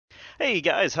Hey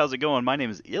guys, how's it going? My name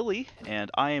is Illy,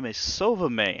 and I am a Sova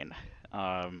main.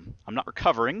 I'm not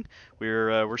recovering.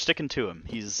 We're sticking to him.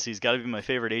 He's got to be my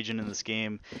favorite agent in this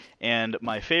game, and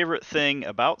my favorite thing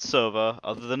about Sova,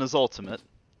 other than his ultimate,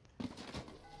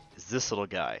 is this little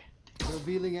guy.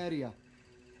 Revealing area.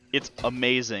 It's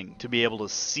amazing to be able to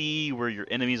see where your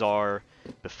enemies are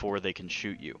before they can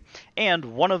shoot you. And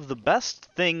one of the best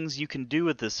things you can do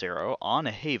with this arrow on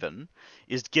a Haven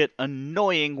is get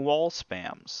annoying wall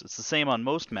spams. It's the same on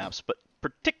most maps, but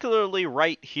particularly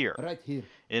right here. Right here.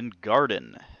 In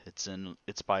Garden.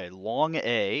 It's by long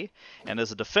A, and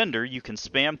as a defender you can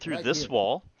spam through Right this here.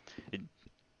 wall,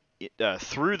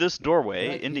 through this doorway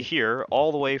Right into here. here,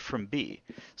 all the way from B.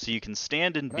 So you can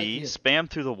stand in Right B, here. spam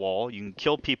through the wall, you can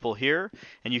kill people here,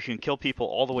 and you can kill people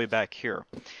all the way back here.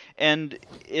 And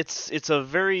it's a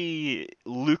very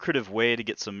lucrative way to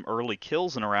get some early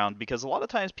kills in a round because a lot of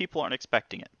times people aren't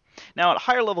expecting it. Now at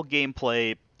higher level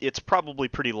gameplay, it's probably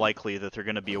pretty likely that they're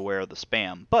going to be aware of the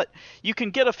spam, but you can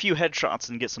get a few headshots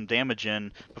and get some damage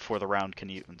in before the round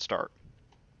can even start.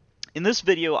 In this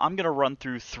video, I'm going to run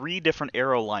through 3 different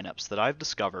arrow lineups that I've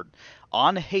discovered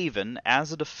on Haven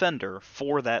as a defender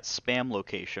for that spam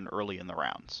location early in the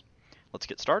rounds. Let's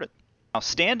get started. Now,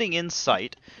 standing in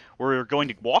sight, we're going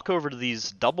to walk over to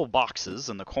these double boxes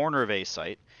in the corner of A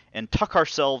site and tuck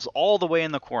ourselves all the way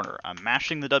in the corner. I'm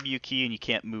mashing the W key and you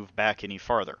can't move back any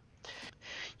farther.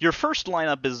 Your first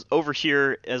lineup is over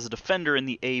here as a defender in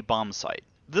the A bomb site.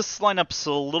 This lineup's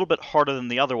a little bit harder than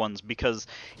the other ones because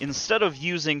instead of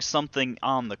using something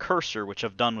on the cursor, which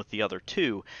I've done with the other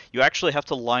 2, you actually have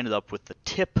to line it up with the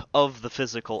tip of the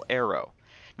physical arrow.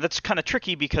 That's kind of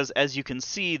tricky because, as you can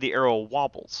see, the arrow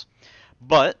wobbles.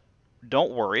 But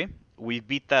don't worry, we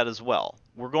beat that as well.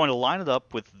 We're going to line it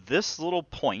up with this little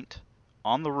point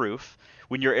on the roof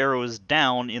when your arrow is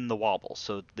down in the wobble.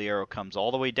 So the arrow comes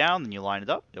all the way down, then you line it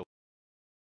up.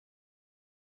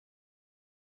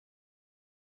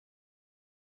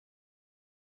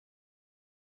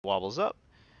 Wobbles up,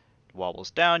 wobbles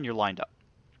down, you're lined up.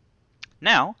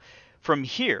 Now, from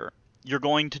here, you're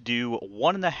going to do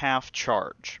 1.5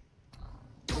 charge.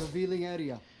 Revealing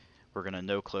area. We're going to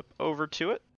no-clip over to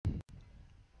it.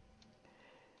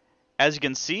 As you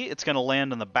can see, it's going to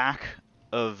land on the back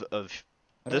of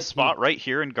this spot right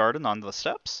here in Garden on the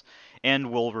steps,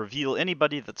 and will reveal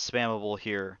anybody that's spammable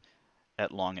here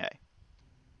at long A.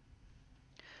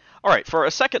 Alright, for our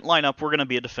second lineup, we're going to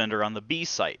be a defender on the B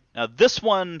site. Now, this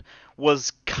one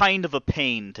was kind of a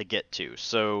pain to get to,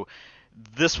 so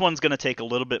this one's going to take a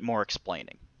little bit more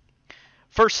explaining.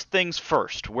 First things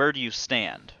first, where do you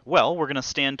stand? Well, we're going to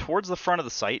stand towards the front of the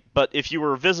site, but if you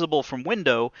were visible from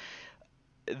window,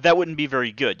 that wouldn't be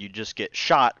very good. You'd just get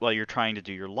shot while you're trying to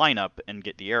do your lineup and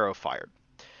get the arrow fired.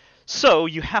 So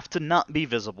you have to not be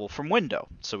visible from window.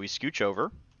 So we scooch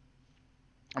over,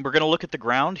 and we're going to look at the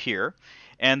ground here,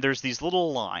 and there's these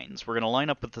little lines. We're going to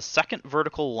line up with the second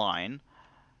vertical line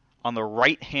on the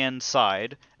right-hand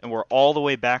side, and we're all the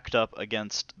way backed up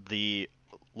against the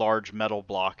large metal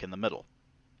block in the middle.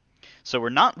 So we're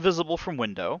not visible from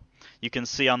window. You can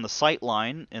see on the sight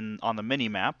line on the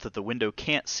mini-map that the window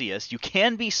can't see us. You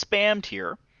can be spammed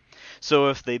here, so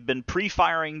if they've been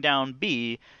pre-firing down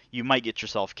B, you might get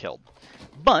yourself killed.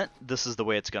 But this is the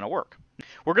way it's going to work.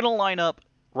 We're going to line up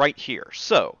right here.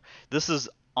 So this is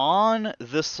on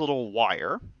this little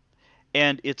wire,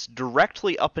 and it's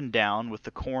directly up and down with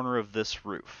the corner of this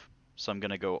roof. So I'm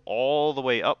going to go all the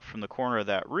way up from the corner of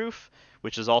that roof,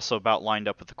 which is also about lined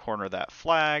up with the corner of that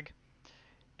flag,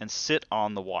 and sit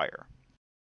on the wire.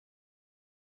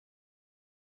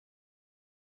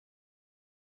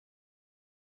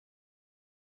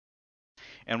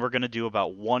 And we're going to do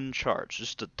about 1 charge,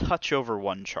 just a touch over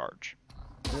 1 charge.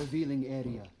 Revealing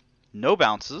area. No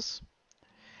bounces.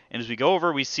 And as we go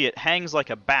over, we see it hangs like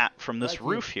a bat from this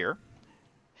roof here,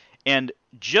 and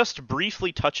just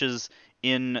briefly touches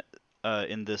in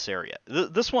this area.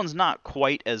 This one's not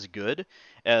quite as good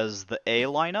as the A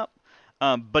lineup,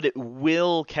 but it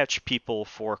will catch people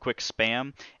for quick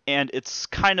spam, and it's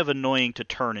kind of annoying to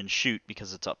turn and shoot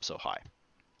because it's up so high.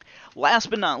 Last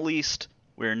but not least,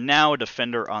 we're now a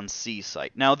defender on C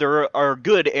site. Now, there are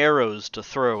good arrows to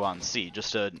throw on C.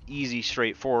 Just an easy,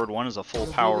 straightforward one is a full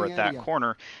power at that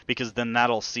corner, because then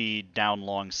that'll see down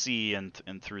long C and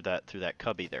through that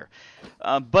cubby there.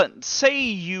 But say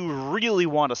you really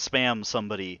want to spam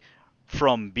somebody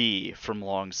from B from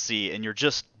long C, and you're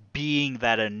just being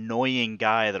that annoying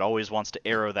guy that always wants to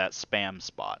arrow that spam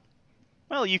spot.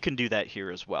 Well, you can do that here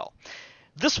as well.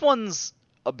 This one's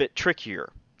a bit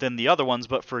trickier than the other ones,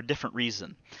 but for a different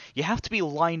reason. You have to be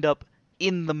lined up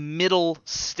in the middle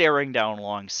staring down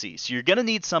Long C. So you're going to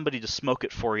need somebody to smoke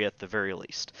it for you at the very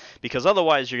least, because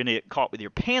otherwise you're going to get caught with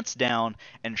your pants down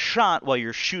and shot while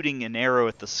you're shooting an arrow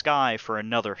at the sky for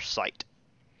another site.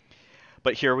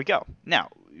 But here we go. Now,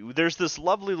 there's this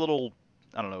lovely little,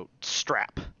 I don't know,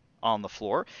 strap on the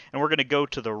floor, and we're going to go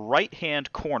to the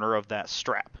right-hand corner of that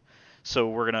strap. So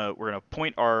we're gonna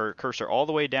point our cursor all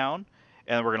the way down,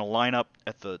 and we're going to line up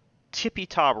at the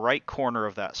tippy-top right corner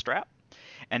of that strap.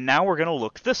 And now we're going to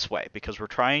look this way, because we're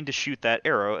trying to shoot that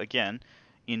arrow, again,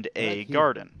 into a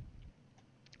garden.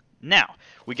 Now,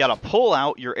 we got to pull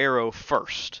out your arrow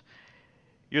first.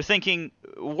 You're thinking,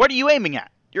 what are you aiming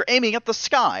at? You're aiming at the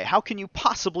sky. How can you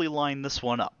possibly line this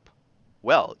one up?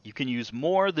 Well, you can use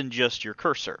more than just your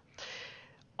cursor.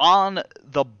 On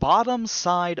the bottom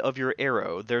side of your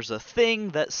arrow, there's a thing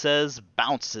that says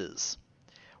bounces.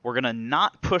 We're going to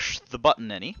not push the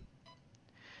button any,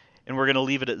 and we're going to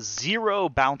leave it at 0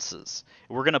 bounces.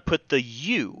 We're going to put the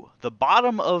U, the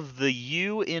bottom of the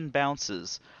U in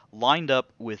bounces, lined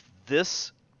up with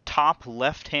this top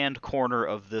left-hand corner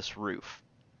of this roof.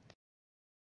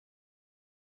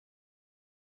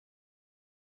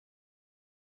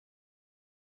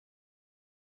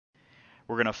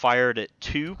 We're going to fire it at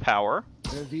 2 power.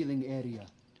 Revealing area.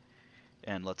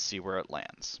 And let's see where it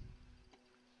lands.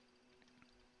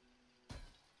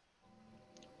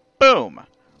 Boom!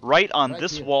 Right on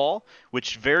this wall,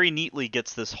 which very neatly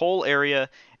gets this whole area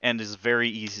and is very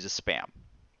easy to spam.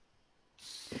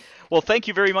 Well, thank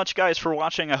you very much, guys, for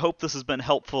watching. I hope this has been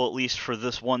helpful, at least for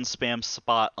this one spam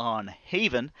spot on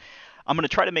Haven. I'm going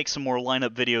to try to make some more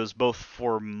lineup videos, both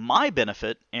for my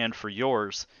benefit and for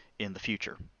yours in the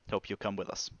future. Hope you'll come with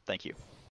us. Thank you.